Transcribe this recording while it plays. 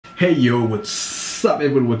Hey yo, what's up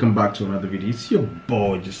everyone? Welcome back to another video. It's your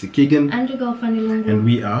boy Jesse Keegan and your girl Fanny&jessy. And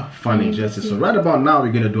we are Fanny&jessy. So right about now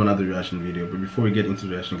we're gonna do another reaction video. But before we get into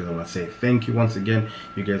the reaction, guys, I wanna say thank you once again.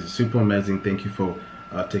 You guys are super amazing. Thank you for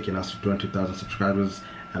taking us to 20,000 subscribers.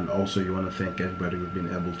 And also you wanna thank everybody who've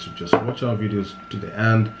been able to just watch our videos to the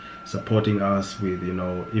end, supporting us with, you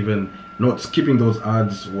know, even not skipping those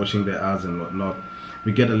ads, watching the ads and whatnot.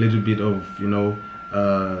 We get a little bit of, you know,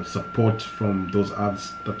 support from those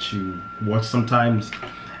ads that you watch sometimes,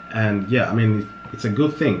 and yeah, I mean it's a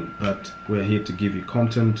good thing, but we're here to give you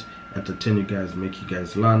content, entertain you guys, make you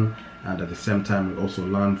guys learn, and at the same time we also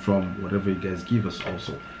learn from whatever you guys give us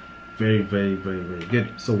also. Very good.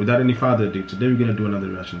 So without any further ado, today we're gonna do another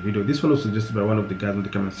reaction video. This one was suggested by one of the guys in the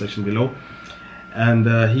comment section below, and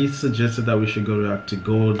he suggested that we should go react to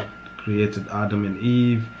God created Adam and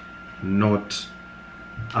Eve, not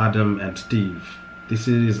Adam and Steve. This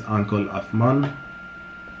is Uncle Uthman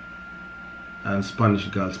and Spanish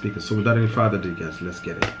girl speaker. So without any further ado, guys, let's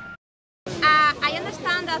get it. I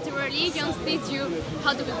understand that the religions teach you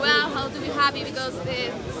how to be well, how to be happy, because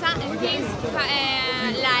some things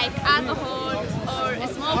like alcohol or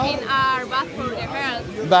smoking are bad for the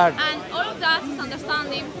health. Bad. And all of that is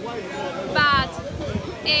understanding, but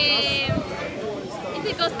it's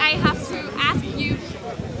because I have to ask you.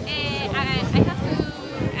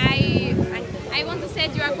 I want to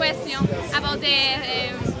set you a question about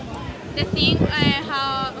the thing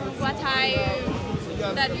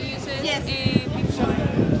that you said before.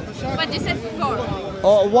 What you said before.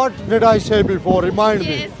 What did I say before? Remind me.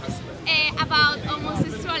 Yes, about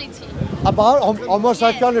homosexuality. About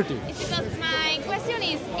homosexuality. Yes. It's because my question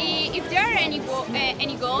is, if there are any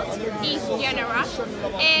gods in general,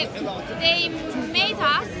 they made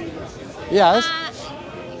us. Yes.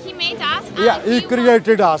 He made us. Yeah, he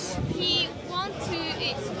created us. He wants to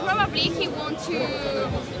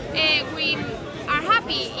we are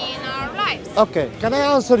happy in our lives. Okay, can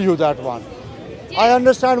I answer you that one? Yes. I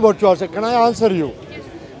understand what you are saying. Can I answer you? Yes.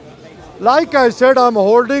 Like I said, I'm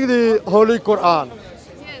holding the Holy Quran.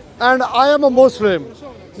 Yes. And I am a Muslim.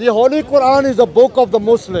 The Holy Quran is a book of the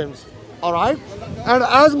Muslims. Alright? And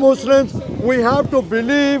as Muslims, we have to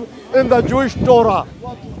believe in the Jewish Torah.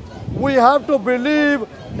 We have to believe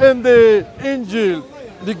in the Injil,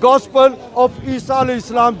 the gospel of Isa alayhi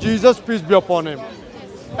salam, Jesus, peace be upon him.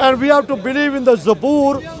 And we have to believe in the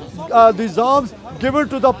Zabur, the Psalms given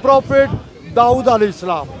to the Prophet Dawood alayhi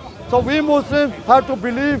salam. So we Muslims have to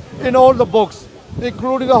believe in all the books,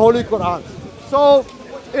 including the Holy Quran. So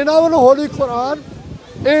in our Holy Quran,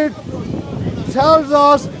 it tells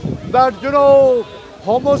us that, you know,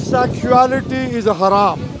 homosexuality is a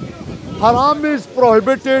haram. Haram is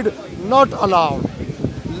prohibited, not allowed.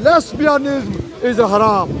 Lesbianism is a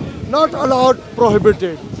haram, not allowed,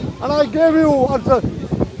 prohibited. And I gave you answer.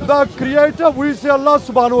 The creator, we say Allah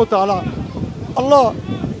subhanahu wa ta'ala. Allah,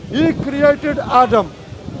 he created Adam.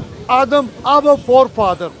 Adam, our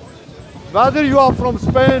forefather. Whether you are from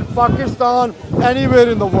Spain, Pakistan, anywhere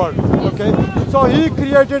in the world. Okay? So he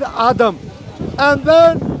created Adam. And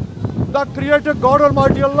then the creator God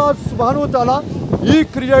Almighty Allah subhanahu wa ta'ala, he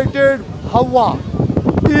created Hawa,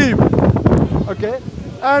 Eve. Okay?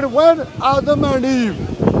 And when Adam and Eve,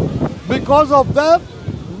 because of them,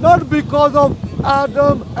 not because of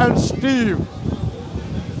Adam and Steve,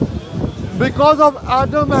 because of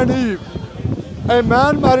Adam and Eve, a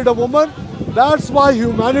man married a woman. That's why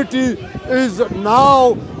humanity is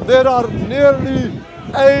now, there are nearly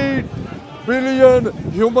 8 billion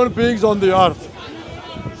human beings on the earth.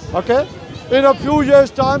 Okay? In a few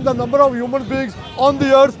years' time, the number of human beings on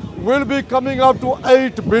the earth will be coming up to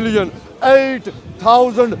 8 billion.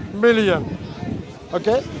 8,000 million.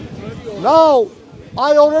 Okay? Now,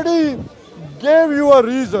 I already gave you a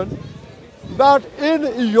reason that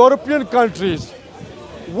in European countries,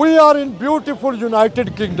 we are in beautiful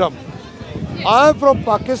United Kingdom. I am from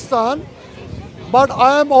Pakistan, but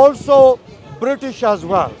I am also British as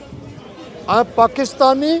well. I am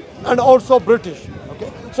Pakistani and also British.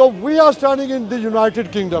 Okay? So we are standing in the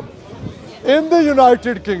United Kingdom. In the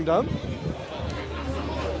United Kingdom,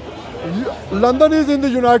 London is in the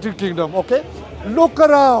United Kingdom, okay? Look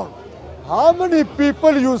around. How many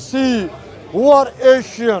people you see who are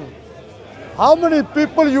Asian? How many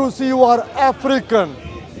people you see who are African?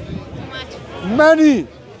 Too much. Many.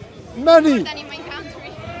 More than in my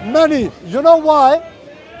country. Many. You know why?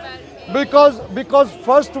 Because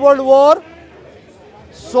First World War,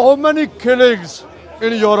 so many killings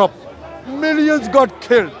in Europe. Millions got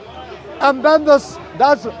killed. And then that's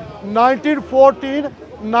 1914,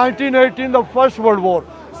 1918, the First World War.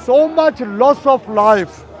 So much loss of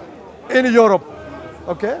life in Europe,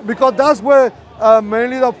 okay? Because that's where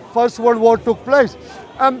mainly the First World War took place.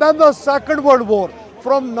 And then the Second World War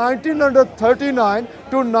from 1939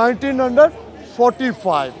 to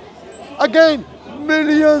 1945. Again,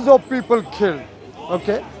 millions of people killed,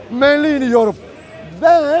 okay, mainly in Europe.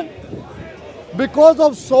 Then, because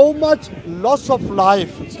of so much loss of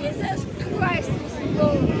life, Jesus Christ is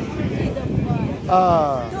Lord.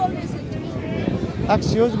 Don't listen to me.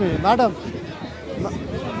 excuse me, madam,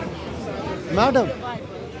 madam,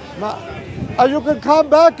 you can come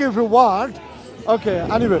back if you want. Okay,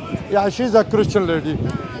 anyway, yeah, she's a Christian lady.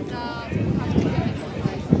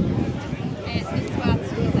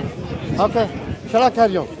 Okay, shall I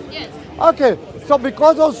carry on? Yes. Okay, so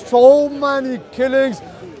because of so many killings,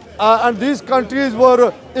 and these countries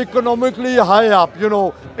were economically high up, you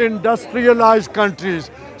know, industrialized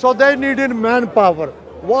countries. So they needed manpower.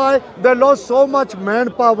 Why? They lost so much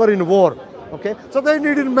manpower in war. Okay, so they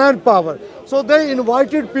needed manpower. So they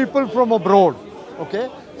invited people from abroad. Okay,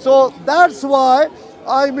 so that's why,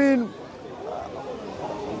 I mean,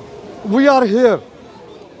 we are here.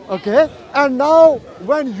 Okay, and now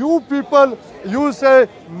when you people, you say,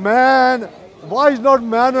 man, why is not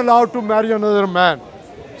man allowed to marry another man?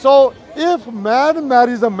 So if man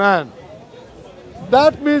marries a man,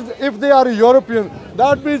 that means if they are European,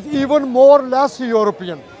 that means even more less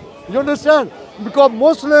European. You understand? Because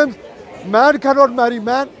Muslims, man cannot marry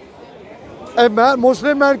man. A man,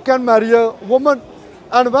 Muslim man can marry a woman.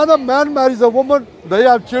 And when a man marries a woman, they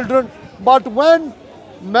have children. But when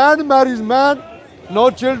man marries man, no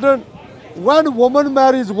children. When woman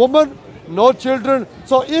marries woman, no children.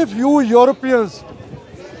 So if you Europeans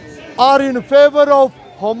are in favor of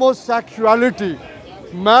homosexuality,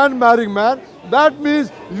 man marrying man, that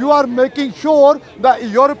means you are making sure that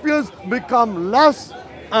Europeans become less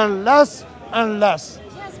and less and less.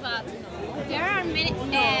 Yes, but there are many.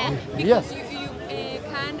 Yes. You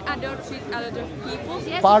can adopt with a lot of people.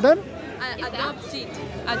 Yes. Pardon? Adopt it.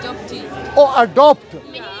 Adopt it. Oh, adopt.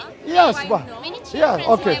 Yes, I but know. Many children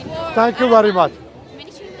yeah, okay. in the world Thank you are very much.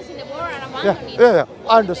 Many children in the world are Yeah, abandoned. yeah,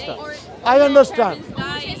 I understand. I understand.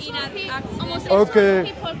 Die in an accident. Homosexual Okay.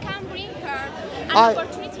 people can bring her an I-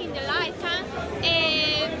 opportunity in the life, can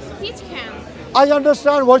teach him. I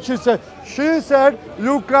understand what she said. She said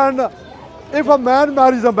you can, if a man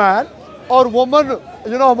marries a man, or woman,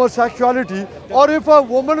 you know, homosexuality, or if a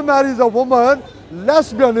woman marries a woman,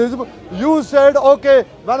 lesbianism, you said, okay,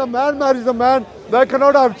 when a man marries a man, they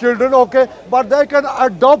cannot have children, okay, but they can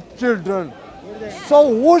adopt children.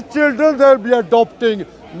 So whose children they'll be adopting?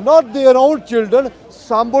 Not their own children,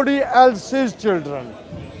 somebody else's children.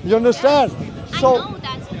 You understand? I So, know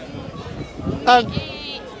that and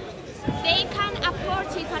they can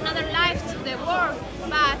apportion another life to the world,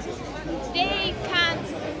 but they can't.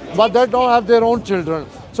 but they don't have their own children.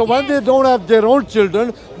 So when they don't have their own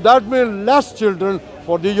children, that means less children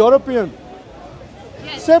for the European.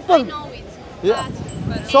 Yes, Simple. I know it. Yeah.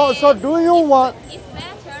 But, So do you want? It's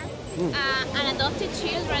better an adopted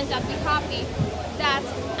children that be happy that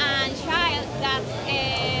a child that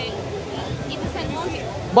it doesn't want it.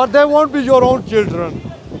 But they won't be your own children.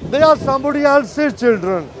 They are somebody else's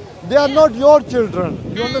children. They are not your children.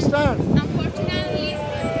 You understand? Unfortunately,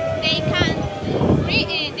 they can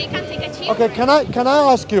take a child. Okay. Can I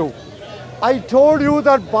ask you? I told you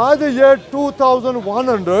that by the year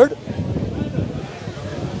 2100,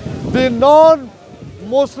 the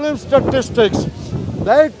non-Muslim statistics,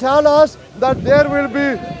 they tell us that there will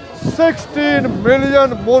be 16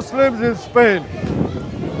 million Muslims in Spain.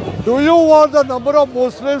 Do you want the number of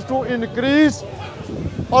Muslims to increase,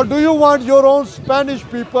 or do you want your own Spanish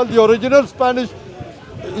people, the original Spanish,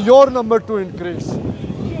 your number to increase?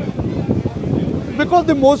 Because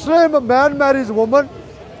the Muslim man marries woman,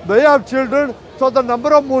 they have children, so the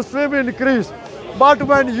number of Muslims increase. But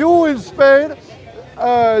when you in Spain,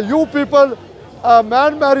 you people, a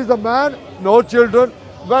man marries a man, no children.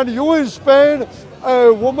 When you in Spain,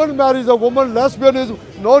 a woman marries a woman, lesbianism,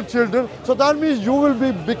 no children. So that means you will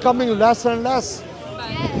be becoming less and less.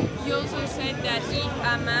 But you also said that if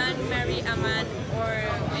a man marry a man or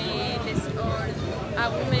a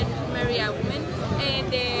woman marry a woman,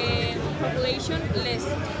 the population less.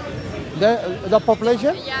 The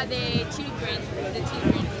population? Yeah, the children.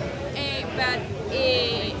 But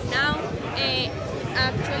now,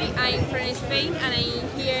 actually, I'm from Spain and I'm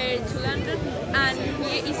here to London, and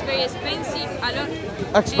here is very expensive, a lot.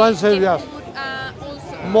 Expensive, The yes. food,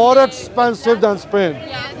 also, More expensive than Spain.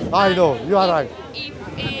 Yes. I know, you are If- right. If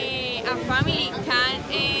a family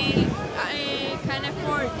can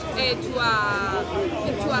afford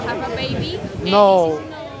to have a baby, No, this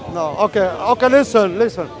is no. Okay, listen.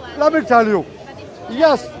 Let me tell you.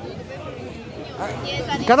 Yes. Yes,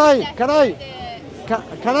 and Can it's I- like can I-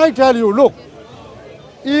 can I tell you, look,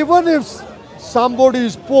 even if somebody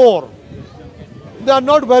is poor, they are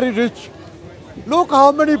not very rich. Look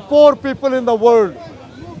how many poor people in the world.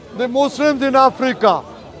 The Muslims in Africa,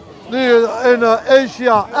 in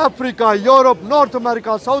Asia, Africa, Europe, North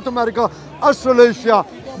America, South America, Australasia.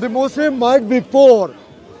 The Muslim might be poor,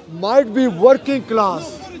 might be working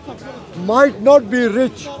class, might not be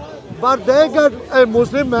rich, but a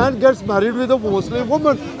Muslim man gets married with a Muslim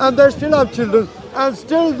woman and they still have children, and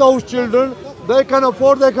still those children, they can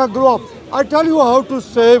afford, they can grow up. I tell you how to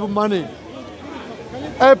save money.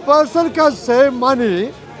 A person can save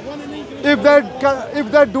money if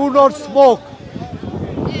they do not smoke.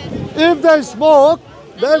 If they smoke,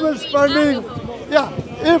 they will spending,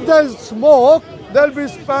 if they smoke, they'll be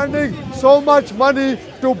spending so much money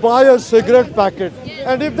to buy a cigarette packet.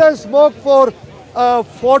 And if they smoke for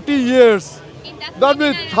 40 years, that'll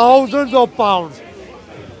be thousands of pounds.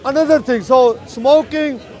 Another thing, so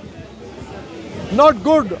smoking, not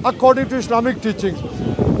good according to Islamic teachings.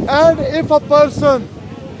 And if a person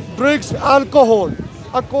drinks alcohol,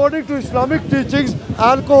 according to Islamic teachings,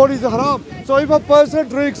 alcohol is haram. So if a person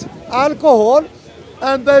drinks alcohol,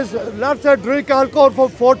 and there's, let's say, drink alcohol for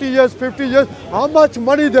 40 years, 50 years, how much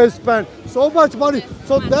money they spend? So much money.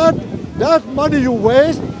 So that money you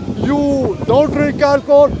waste. You don't drink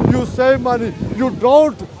alcohol, you save money. You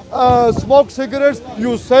don't smoke cigarettes,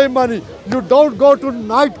 you save money. You don't go to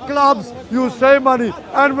nightclubs, you save money.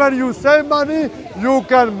 And when you save money, you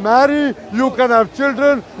can marry, you can have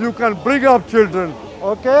children, you can bring up children.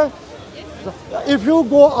 Okay? If you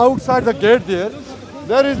go outside the gate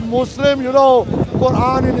there is Muslim,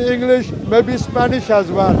 Quran in English, maybe Spanish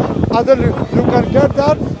as well. You can get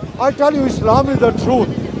that. I tell you, Islam is the truth,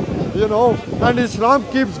 and Islam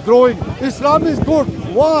keeps growing. Islam is good.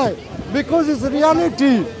 Why? Because it's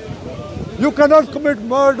reality. You cannot commit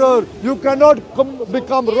murder. You cannot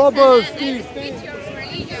become robbers.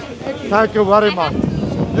 Thank you very much.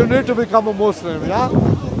 You need to become a Muslim, yeah?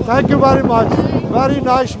 Thank you very much. Very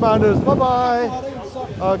nice manners. Bye-bye.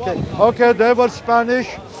 Okay, they were Spanish.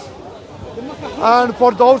 And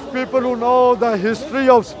for those people who know the history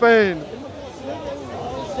of Spain,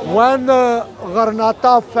 when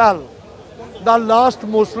Granada fell, the last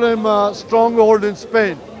Muslim stronghold in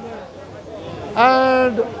Spain,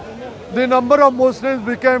 and the number of Muslims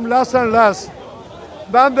became less and less,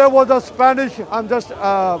 then there was a Spanish, I'm just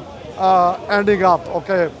ending up,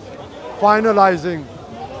 okay, finalizing,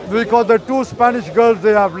 because the two Spanish girls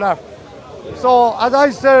they have left. So as I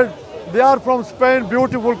said, they are from Spain,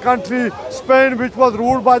 beautiful country, Spain which was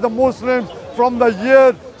ruled by the Muslims from the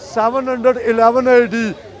year 711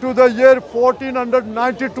 AD to the year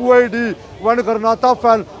 1492 AD when Granada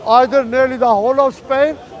fell. Either nearly the whole of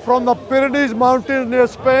Spain, from the Pyrenees mountains near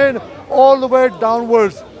Spain all the way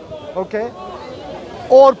downwards, okay,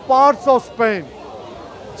 or parts of Spain.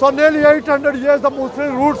 So nearly 800 years the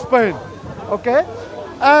Muslims ruled Spain, okay,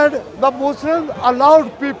 and the Muslims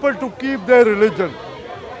allowed people to keep their religion.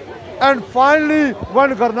 And finally,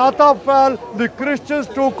 when Granada fell, the Christians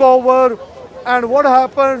took over, and what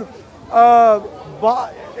happened?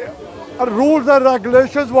 Rules and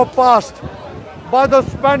regulations were passed by the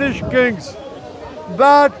Spanish kings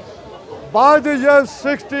that by the year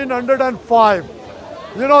 1605,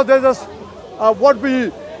 there's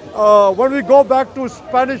when we go back to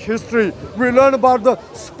Spanish history, we learn about the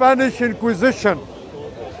Spanish Inquisition.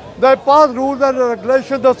 They passed rules and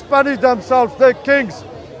regulations, the Spanish themselves, their kings,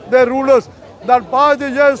 their rulers, that by the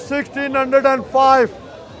year 1605,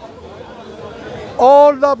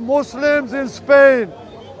 all the Muslims in Spain,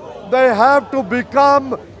 they have to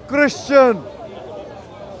become Christian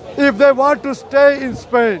if they want to stay in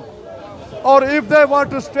Spain. Or if they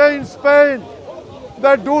want to stay in Spain,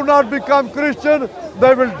 they do not become Christian,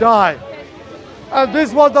 they will die. And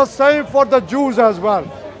this was the same for the Jews as well.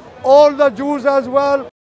 All the Jews as well.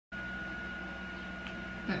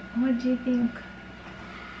 What do you think?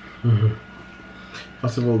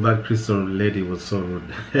 First of all, that Christian lady was so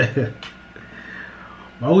rude.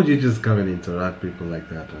 Why would you just come and interact people like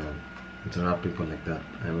that?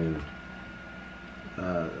 I mean,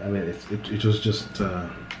 it was just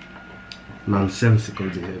nonsensical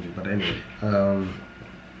behavior. But anyway,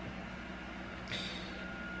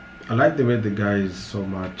 I like the way the guy is so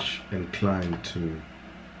much inclined to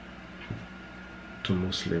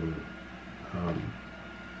Muslim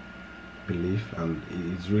belief, and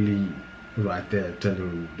he's really right there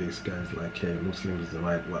telling these guys like, hey, Muslim is the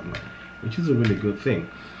right whatnot, which is a really good thing.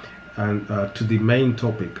 And to the main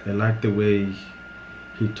topic, I like the way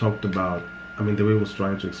he talked about, the way he was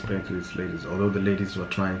trying to explain to these ladies, although the ladies were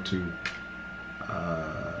trying to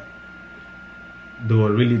they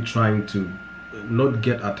were really trying to not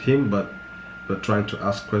get at him, but trying to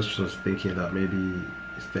ask questions, thinking that maybe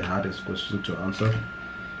it's the hardest question to answer,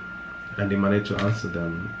 and they managed to answer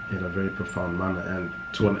them in a very profound manner, and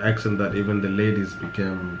to an extent that even the ladies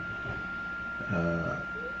became, I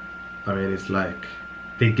mean, it's like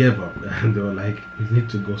they gave up and they were like, we need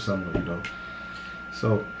to go somewhere, you know.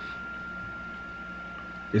 So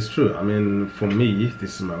it's true. I mean, for me,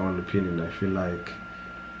 this is my own opinion, I feel like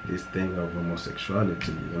this thing of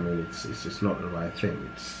homosexuality, I mean, it's not the right thing.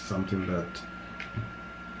 It's something that,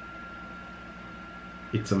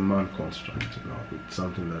 it's a man construct, you know. It's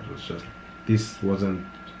something that was just, this wasn't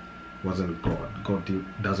God. God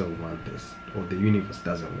doesn't want this, or the universe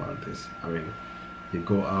doesn't want this. I mean, you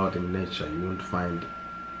go out in nature, you won't find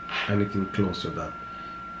anything close to that.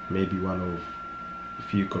 Maybe one of a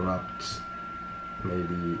few corrupt,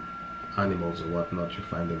 maybe animals or whatnot, you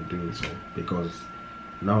find them doing so, because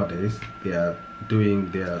nowadays they are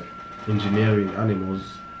engineering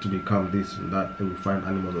animals to become this and that, and you find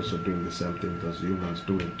animals also doing the same things as humans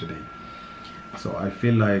doing today. So I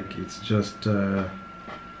feel like it's just, I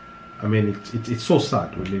mean, it's so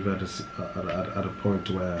sad. We live at a point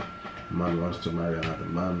where a man wants to marry another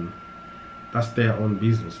man. That's their own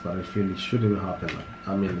business, but I feel it shouldn't happen.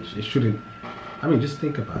 I mean, it shouldn't. I mean, just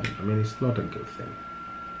think about it. I mean, it's not a good thing.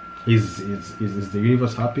 Is the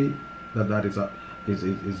universe happy that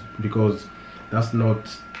is because that's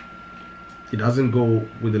not. It doesn't go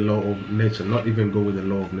with the law of nature. Not even go with the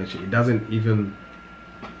law of nature. It doesn't even.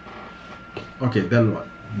 Okay, then what?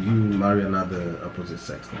 You marry another opposite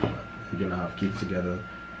sex. Then what? You're gonna have kids together.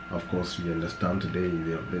 Of course, we understand today.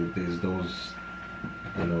 There's those,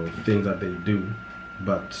 you know, things that they do,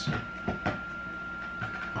 but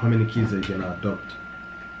how many kids are you gonna adopt?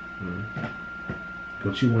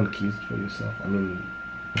 Don't you want kids for yourself? I mean,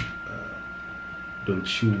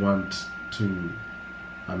 don't you want to?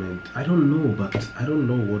 I mean, I don't know, but I don't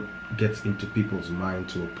know what gets into people's mind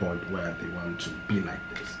to a point where they want to be like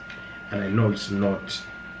this. And I know it's not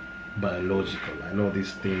biological. I know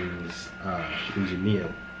these things are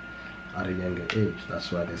engineered at a younger age.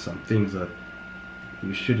 That's why there's some things that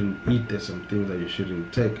you shouldn't eat, there's some things that you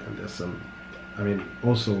shouldn't take, and there's some, I mean,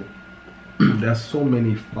 also there's so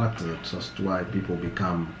many factors as to why people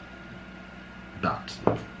become that,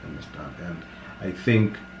 understand? And I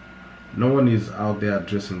think no one is out there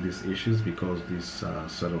addressing these issues because these sort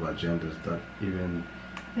of agendas that even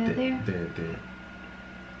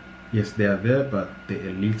yes, they are there, but the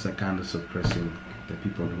elites are kind of suppressing the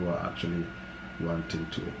people who are actually wanting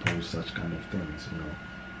to oppose such kind of things, you know.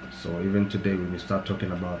 So even today, when we start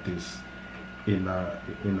talking about this in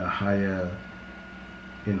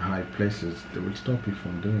high places, they will stop you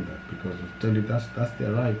from doing that because they tell you that's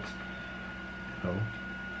their right, you know.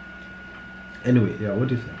 Anyway, yeah, what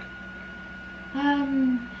do you think?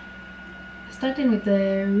 Starting with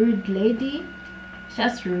the rude lady,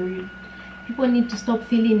 just rude. People need to stop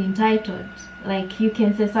feeling entitled, like you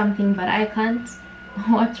can say something but I can't.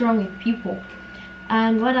 What's wrong with people?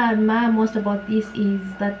 And what I admire most about this is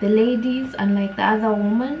that the ladies, unlike the other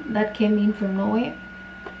woman that came in from nowhere,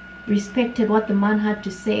 respected what the man had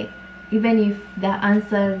to say, even if their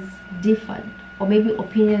answers differed or maybe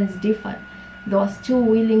opinions differed. They were still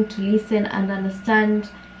willing to listen and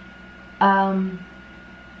understand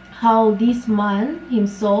how this man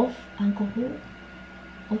himself, Uncle who?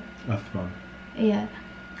 Uthman. Yeah,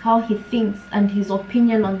 how he thinks and his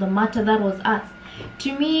opinion on the matter that was asked.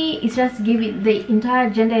 To me, it's just giving, the entire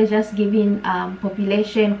agenda is just giving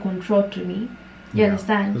population control to me. You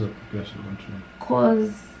understand? Population control.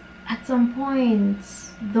 Because at some point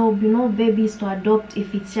there will be no babies to adopt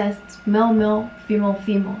if it's just male male, female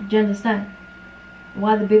female. Do you understand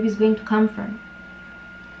where the baby is going to come from?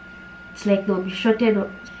 It's like there will be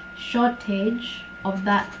shortage of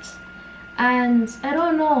that. And I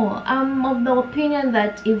don't know, I'm of the opinion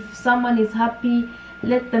that if someone is happy,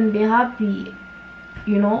 let them be happy,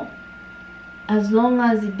 you know, as long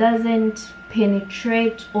as it doesn't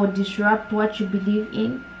penetrate or disrupt what you believe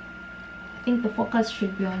in. I think the focus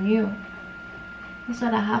should be on you. That's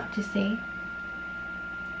what I have to say.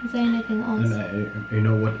 Is there anything else? And you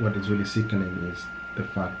know what is really sickening is the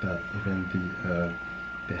fact that even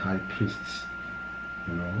the high priests,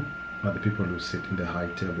 you know, or the people who sit in the high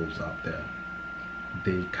tables up there,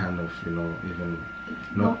 they kind of, you know, even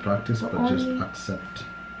not practice but just accept.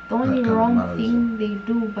 The only wrong thing they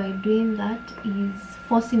do by doing that is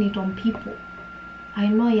forcing it on people. I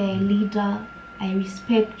know you're a leader, I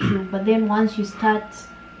respect you, but then once you start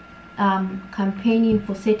campaigning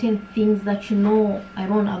for certain things that you know I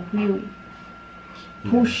don't agree with,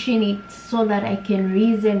 pushing it so that I can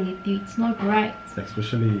reason with you, it's not right.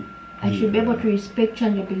 Especially I should be able to respect you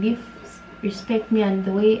and your beliefs, respect me, and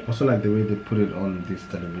the way Also like the way they put it on these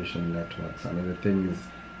television networks. I mean, the thing is,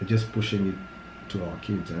 they're just pushing it to our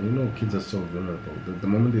kids, and you know, kids are so vulnerable. The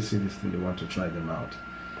moment they see this thing, they want to try them out.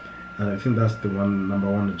 And I think that's the number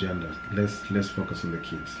one agenda. Let's focus on the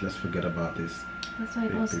kids. Let's forget about this. that's why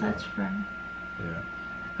it all starts from. Yeah,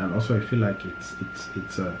 and also I feel like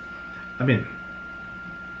it's a, I mean,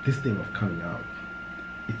 this thing of coming out,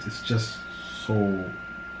 it's just so,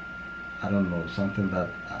 I don't know, something that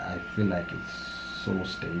I feel like it's so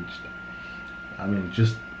staged. I mean,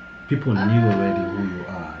 just people knew already who you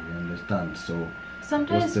are. You understand? So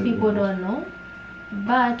Sometimes people don't know.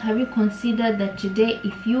 But have you considered that today,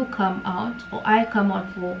 if you come out or I come out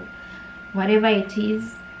for whatever it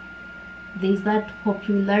is, there's that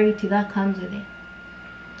popularity that comes with it.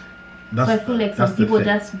 So I feel like some people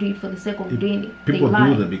just do it for the sake of doing it. People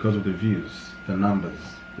do that because of the views, the numbers,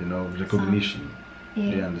 you know, recognition.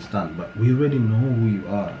 Yeah. You understand? But we already know who you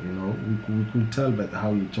are. You know, we could tell by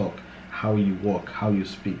how you talk, how you walk, how you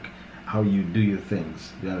speak, how you do your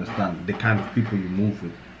things. You understand? The kind of people you move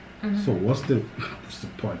with. So what's the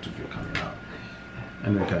point of you coming out?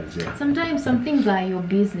 Anyway, guys, yeah. Sometimes some things are your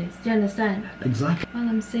business. Do you understand? Exactly. What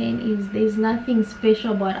I'm saying is there's nothing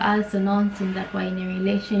special about us announcing that we're in a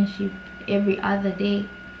relationship every other day.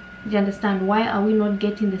 Do you understand? Why are we not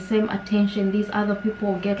getting the same attention these other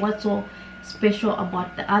people get? What's so special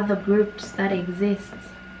about the other groups that exist?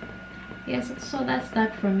 Yes, so that's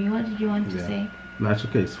that from me. What did you want to say? No, it's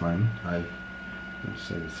okay, it's fine. I want to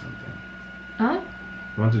say the same thing. Huh?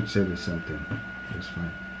 I wanted to say the same thing. It's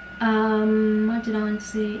fine. What did I want to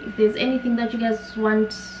say? If there's anything that you guys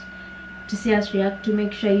want to see us react to,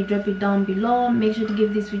 make sure you drop it down below. Make sure to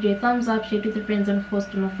give this video a thumbs up, share it with your friends, and of course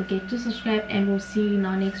do not forget to subscribe, and we'll see you in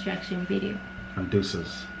our next reaction video. And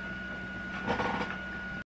deuces.